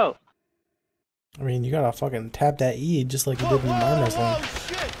can go. I mean, you gotta fucking tap that E just like you did in arm wrestling.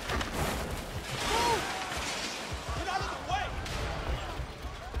 Shit. Get out of the way!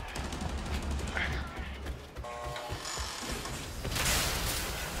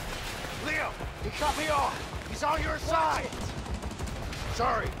 Leo, he cut me off. He's on your side.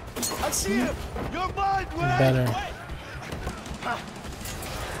 Sorry. I see him. You're mine, Wade. Better.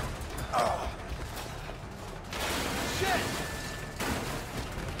 Shit.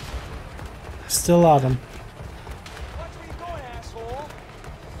 Still on him. Watch where you're going, asshole!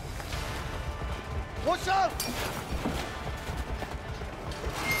 What's up?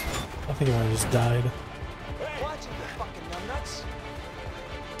 I think I might have just died. Watch it, you fucking numbnuts!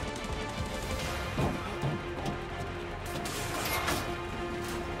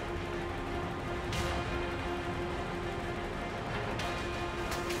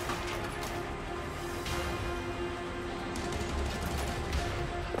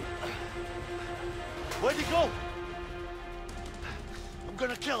 Where'd he go? I'm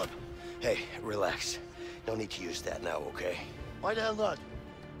gonna kill him. Hey, relax. No need to use that now, okay? Why the hell not?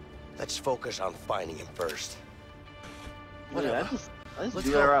 Let's focus on finding him first. Whatever. I just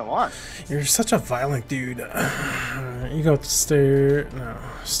do whatever I want. You're such a violent dude. You go up the stair. No,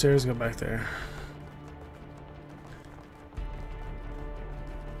 stairs go back there.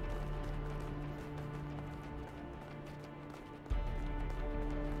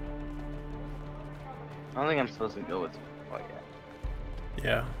 I don't think I'm supposed to go with. Oh, yeah.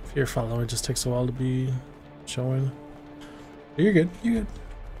 Yeah, if you're a follower, it just takes a while to be showing. But you're good. You're good.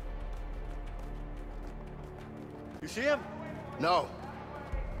 You see him? No.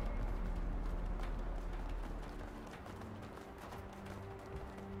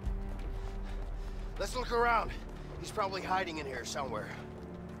 Let's look around. He's probably hiding in here somewhere.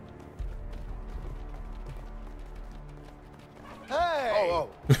 Hey! Oh,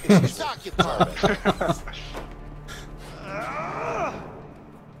 it's occupied.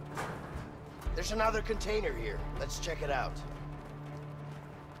 There's another container here. Let's check it out.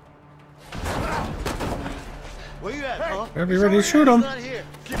 Where you at, huh? Better be ready to shoot him. He's not here.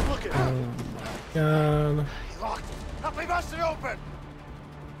 Keep looking. Oh my god. He locked. Help me bust it open.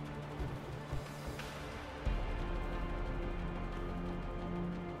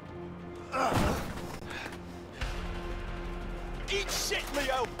 Eat shit,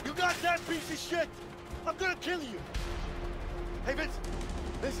 Leo! You goddamn piece of shit! I'm gonna kill you! Hey, Vince!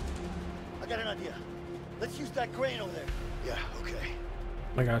 Listen, I got an idea. Let's use that crane over there. Yeah, okay.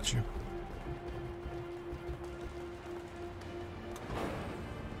 I got you.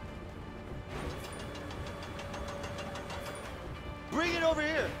 Bring it over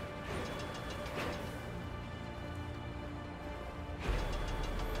here!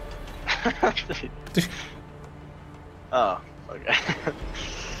 Oh, okay.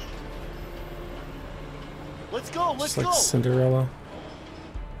 Let's go, let's Just like go! Cinderella.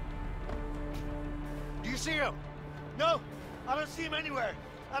 Do you see him? No, I don't see him anywhere.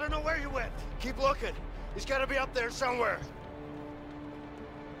 I don't know where he went. Keep looking. He's gotta be up there somewhere.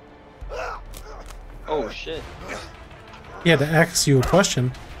 Oh shit. He had to ask you a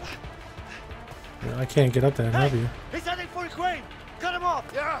question. Yeah, I can't get up there and help you. He's heading for the crane! Cut him off!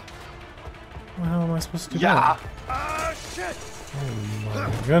 Yeah! Well, how am I supposed to do that? Ah, shit! Oh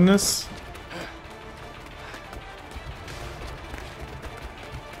my goodness.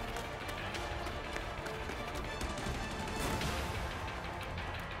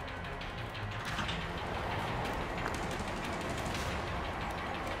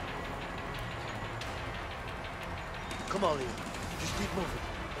 Come on, Leo. Just keep moving.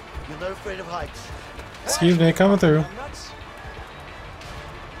 You're not afraid of heights. Excuse me, coming through.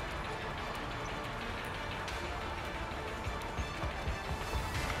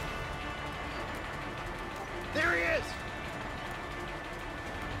 There he is!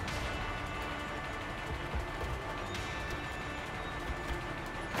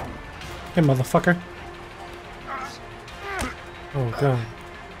 Hey, motherfucker. Oh, God.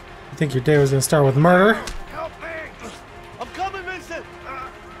 You think your day was gonna start with murder? Help me! I'm coming, Vincent!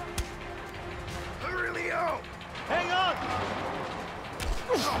 Hurry, Leo! Hang on!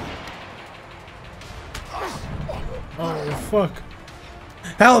 Oh, fuck.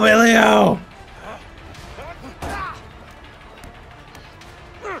 Help me, Leo!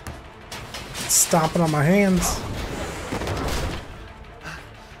 Stomping on my hands.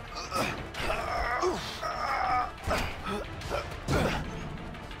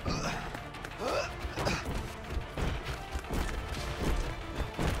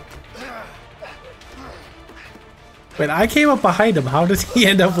 Wait, I came up behind him. How did he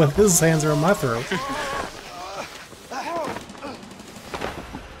end up with his hands around my throat?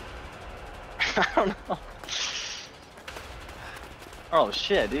 I don't know. Oh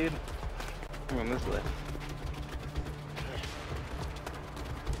shit, dude. I'm going this way.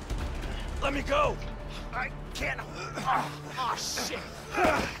 Let me go! I can't. Oh, shit!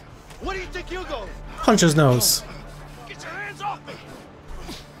 What do you think you're going? Punch his nose. Get your hands off me!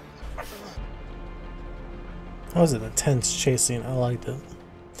 That was an intense chase scene. I liked it.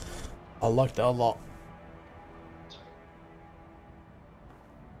 I liked it a lot.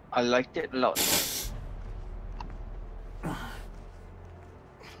 I liked it a lot.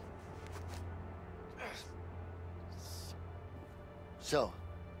 So,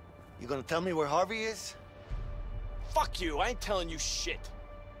 you gonna tell me where Harvey is? Fuck you, I ain't telling you shit.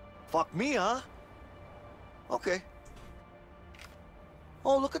 Fuck me, huh? Okay.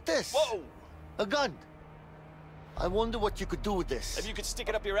 Oh, look at this. Whoa! A gun. I wonder what you could do with this. If you could stick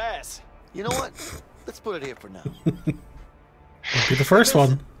it up your ass. You know what? Let's put it here for now. Be the first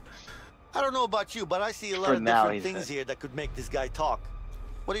one. I don't know about you, but I see a lot For of now, different he things said. here that could make this guy talk.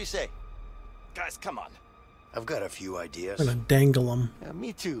 What do you say? Guys, come on. I've got a few ideas. I'm gonna dangle him. Yeah,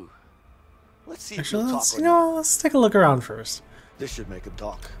 me too. Let's see Actually, if he'll let's talk or not. let's take a look around first. This should make him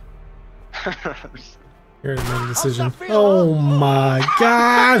talk. You're gonna make a decision. Oh my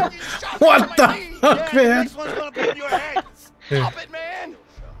god! What the fuck, man? This one's gonna be in your head. Here, Stop it, man!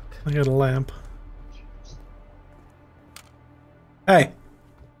 I got a lamp. Hey,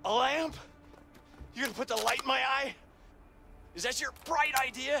 A lamp? You're gonna put the light in my eye? Is that your bright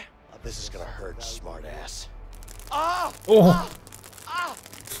idea? This is gonna hurt, smartass. Ah! oh,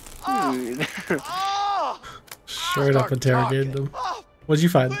 Dude. Ah! straight up interrogated him. Ah! What'd you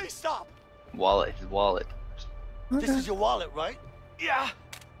find? Please stop! Wallet, his wallet. This is your wallet, right? Yeah.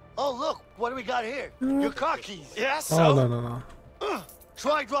 Oh, look, what do we got here? Your car keys. Yeah, Oh so? no.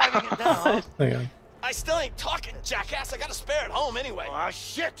 Try driving it now. Hang on. I still ain't talking, jackass. I got a spare at home anyway. Ah,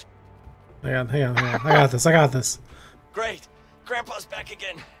 shit. Hang on. I got this. I got this. Great. Grandpa's back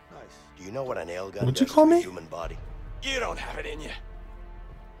again. Nice. Do you know what a nail gun What'd you does call to a me? human body? You don't have it in you.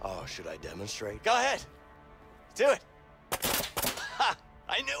 Oh, should I demonstrate? Go ahead. Do it. Ha!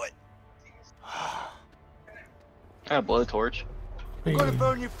 I knew it. I got a blowtorch. I'm gonna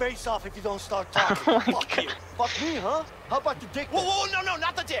burn your face off if you don't start talking. Fuck you. Fuck me, huh? How about the dick? Whoa, then? whoa, no,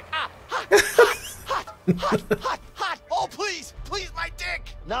 not the dick. Ah, hot. Oh, please, my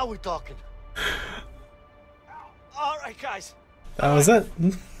dick. Now we're talking. All right, guys. That was it.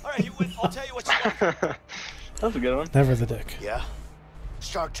 All right, I'll tell you what you want. That's a good one. Never the dick. Yeah?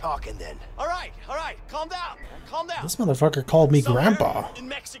 Start talking then. All right. Calm down. This motherfucker called me Somewhere grandpa. in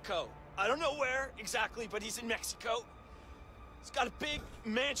Mexico. I don't know where exactly, but he's in Mexico. He's got a big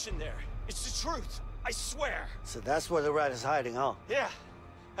mansion there. It's the truth. I swear. So that's where the rat is hiding, huh? Yeah,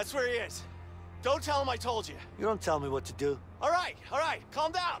 that's where he is. Don't tell him I told you. You don't tell me what to do. All right.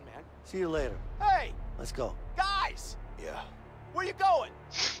 Calm down, man. See you later. Hey, Let's go. guys, Yeah. where you going?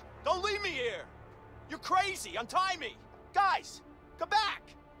 Don't leave me here. You're crazy. Untie me. Guys, come back.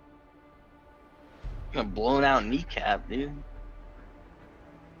 A blown out kneecap, dude.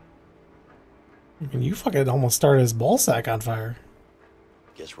 I mean, you fucking almost started his ball sack on fire.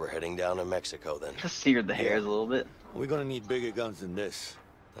 Guess we're heading down to Mexico then. Just seared the hairs a little bit. We're gonna need bigger guns than this.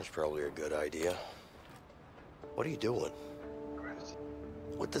 That's probably a good idea. What are you doing?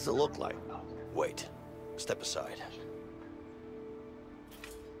 What does it look like? Wait. Step aside.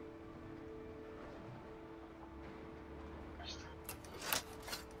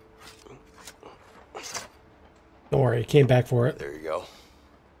 Don't worry, he came back for it. There you go.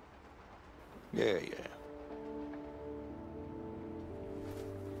 Yeah.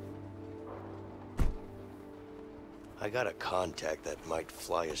 I got a contact that might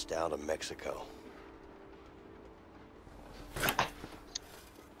fly us down to Mexico.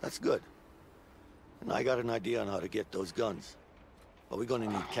 That's good. And I got an idea on how to get those guns. But we're gonna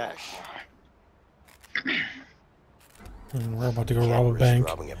need cash. We're about to go Can't rob a risk bank.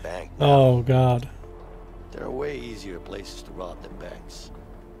 robbing a bank. Oh god. There are way easier places to rob than banks.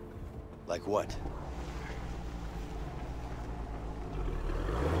 Like what?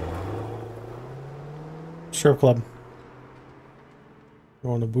 Strip club.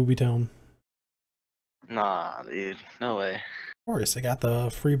 Going to Booby Town. Nah, dude. No way. Of course, they got the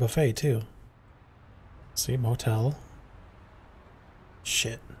free buffet too. See, motel.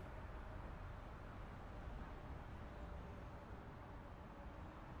 Shit.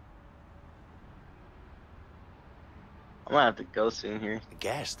 I'm gonna have to go soon here. A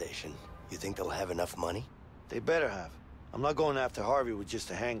gas station? You think they'll have enough money? They better have. I'm not going after Harvey with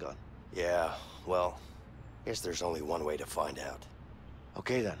just a handgun. Yeah, well, guess there's only one way to find out.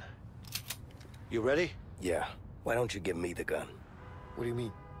 Okay then. You ready? Yeah. Why don't you give me the gun? What do you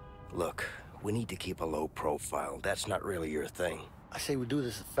mean? Look, we need to keep a low profile. That's not really your thing. I say we do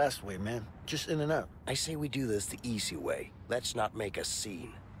this the fast way, man. Just in and out. I say we do this the easy way. Let's not make a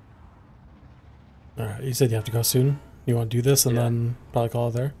scene. Alright, you said you have to go soon. You want to do this and Yeah. then probably call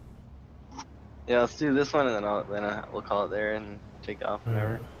it there? Yeah, let's do this one and then we'll call it there and take off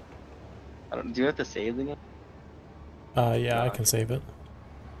whenever. Alright. Do you have to save the game? Yeah, I can save it.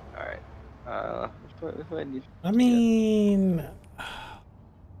 Alright. Which way do you... I mean,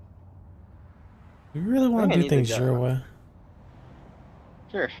 you really want I to do need the things gun. your way?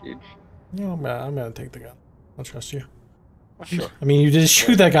 Sure, dude. You know, I'm gonna take the gun. I'll trust you. Sure. I mean, you did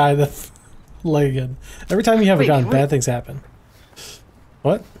shoot that guy in the leg again. Every time you have a Wait, gun, can bad we- things happen.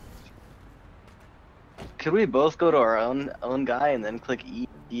 What? Could we both go to our own guy and then click E,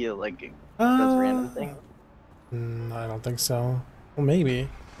 like does random thing? I don't think so. Well, maybe.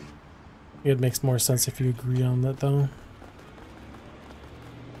 It makes more sense if you agree on that, though.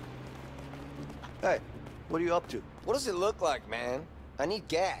 What are you up to? What does it look like, man? I need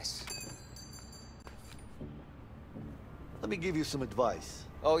gas. Let me give you some advice.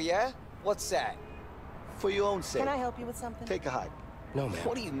 Oh, yeah? What's that? For your own sake. Can I help you with something? Take a hike. No, man.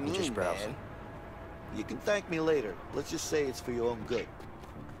 What do you mean, just browsing. man? You can thank me later. Let's just say it's for your own good.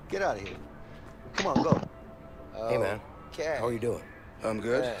 Get out of here. Come on, go. Hey, man. Okay. How are you doing? I'm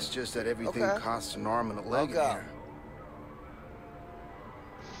good. Yeah. It's just that everything Okay. costs an arm and a leg in Okay. here.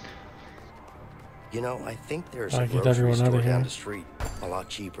 You know, I think there's I a get grocery everyone out store of here. down the street. A lot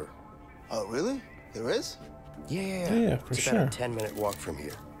cheaper. Oh, really? There is? Yeah. Yeah, for it's sure. about a 10-minute walk from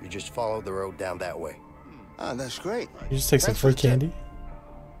here. You just follow the road down that way. Ah, that's great. You just take some Thanks for free the tip. candy.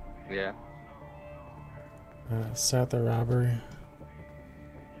 Yeah. Start the robbery.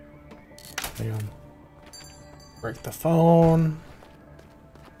 Hang on. Break the phone.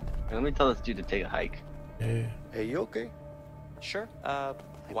 Let me tell this dude to take a hike. Yeah. Hey, you okay? Sure. Why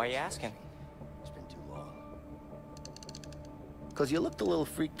are you asking? It's been too long. Because you looked a little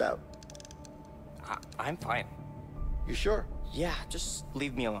freaked out. I'm fine. You sure? Yeah, just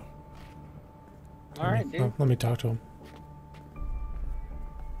leave me alone. Alright, dude. Let me talk to him.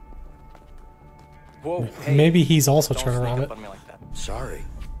 Whoa, hey, Maybe he's also don't trying to sneak rob up it. on me like that. Sorry.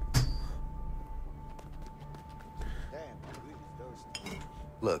 Damn, I'm really thirsty.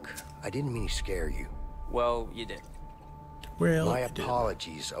 Look, I didn't mean to scare you. Well, you did. Well, My I did.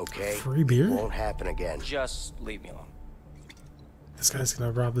 apologies, okay? Free beer? Won't happen again. Just leave me alone. This guy's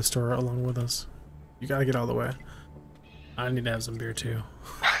gonna rob the store along with us. You gotta get out of the way. I need to have some beer too.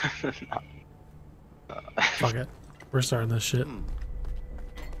 Fuck it. We're starting this shit.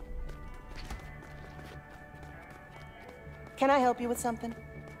 Can I help you with something?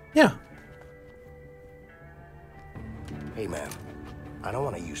 Yeah. Hey, ma'am. I don't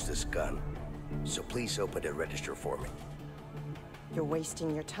want to use this gun. So please open the register for me. You're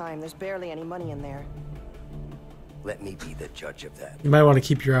wasting your time. There's barely any money in there. Let me be the judge of that. You might want to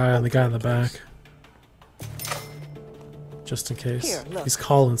keep your eye on the guy in the back. Just in case. Here, look. He's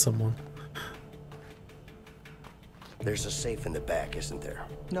calling someone. There's a safe in the back, isn't there?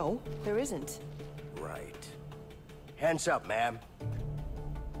 No, there isn't. Right. Hands up, ma'am.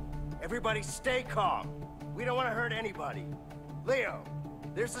 Everybody stay calm. We don't want to hurt anybody. Leo,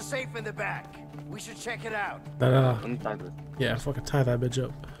 there's a safe in the back. We should check it out. Let me talk to this. Yeah, fucking tie that bitch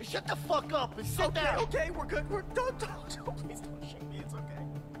up. Shut the fuck up and sit down. Okay, we're good. Don't, please don't shoot me. It's okay.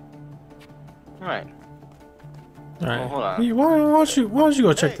 Alright. Alright. hold on. Hey, why don't you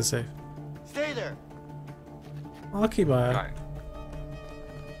go check Hey. the safe? Stay there. I'll keep my eye. Alright.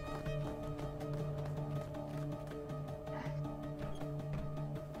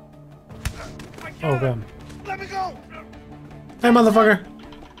 Oh, damn. Let me go! Hey, motherfucker.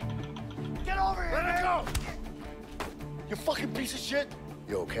 Get over here! Let me go! You fucking piece of shit.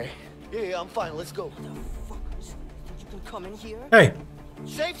 You okay? Yeah, I'm fine. Let's go. Fuckers. Think you can come in here? Hey,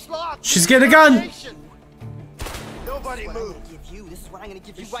 Safe's locked. she's getting a gun. Nobody This is what I'm move. gonna give you. This is what I'm gonna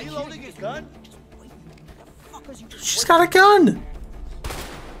give you Is right she here. loading a gun? Fuckers, you just She's got a gun.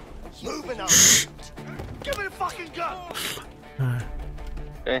 Moving up. Give me the fucking gun. Alright.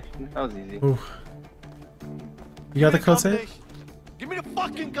 Okay, that was easy. Ooh. You got the code safe? Give me the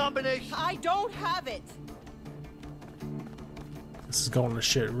fucking combination. I don't have it. This is going to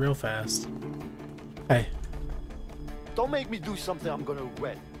shit real fast. Hey, Don't make me do something I'm gonna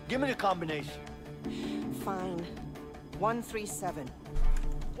regret. Give me the combination. Fine. 137.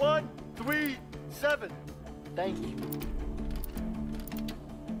 137. Thank you.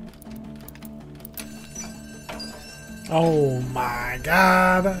 oh my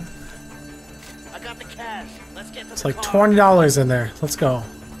god. I got the cash. Let's get to It's the like car. $20 in there. Let's go.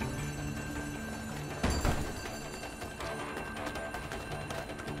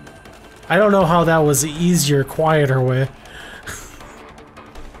 I don't know how that was the easier, quieter way.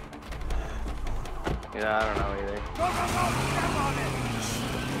 Yeah, I don't know either. Go, go, go! Step on it!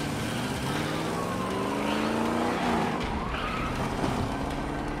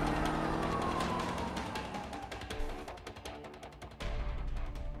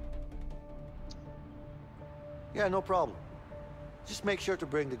 Yeah, no problem. Just make sure to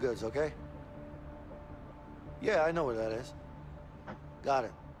bring the goods, okay? Yeah, I know where that is. Got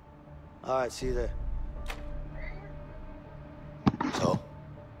it. All right, see you there. So,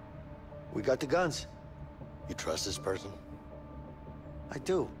 We got the guns. you trust this person? I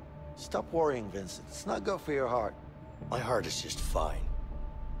do. Stop worrying, Vincent. It's not good for your heart. My heart is just fine.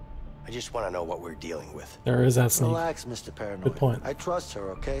 I just want to know what we're dealing with. There is that sneak. Relax, Mr. Paranoid. Good point. I trust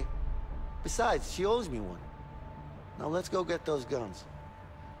her, okay? Besides, she owes me one. Now let's go get those guns.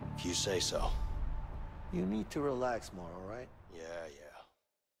 If you say so. You need to relax more, all right? Yeah.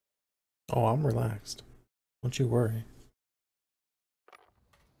 Oh, I'm relaxed. Don't you worry.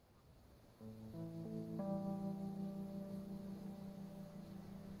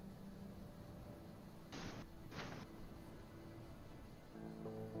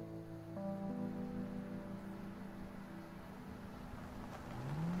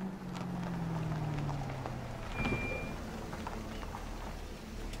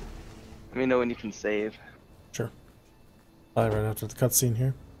 Let me know when you can save. Sure. Probably right after the cutscene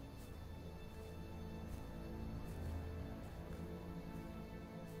here.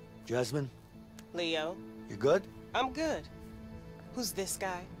 Jasmine, Leo, you good? I'm good. Who's this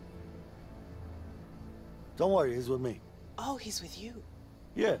guy? Don't worry, he's with me. Oh, he's with you.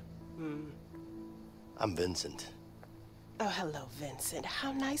 Yeah. I'm Vincent. Oh, hello, Vincent.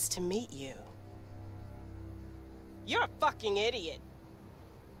 How nice to meet you. You're a fucking idiot.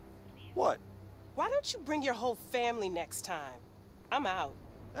 What? Why don't you bring your whole family next time? I'm out.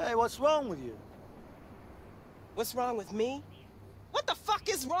 Hey, what's wrong with you? What's wrong with me? What the fuck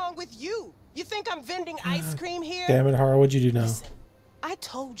is wrong with you? You think I'm vending ice cream here? Damn it, Hara, what'd you do now? Listen, I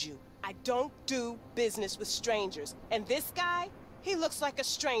told you, I don't do business with strangers. And this guy, he looks like a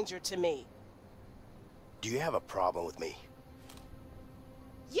stranger to me. Do you have a problem with me?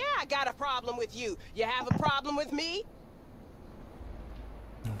 Yeah, I got a problem with you. You have a problem with me?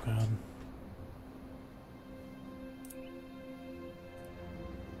 Oh, God.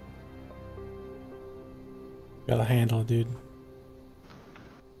 Gotta handle it, dude.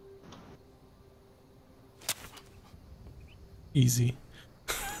 Easy.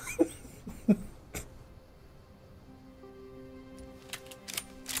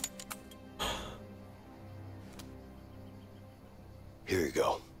 Here you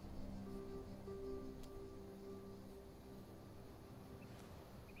go.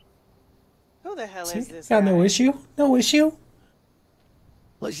 Who the hell See? is this Got guy? no issue? No issue?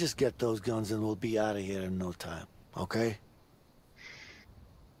 Let's just get those guns and we'll be out of here in no time, okay?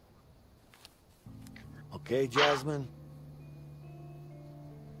 Okay, Jasmine?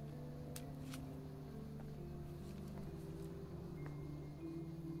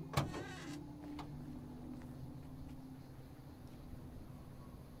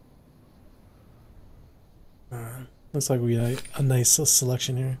 Looks like we got a nice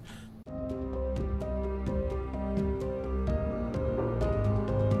selection here.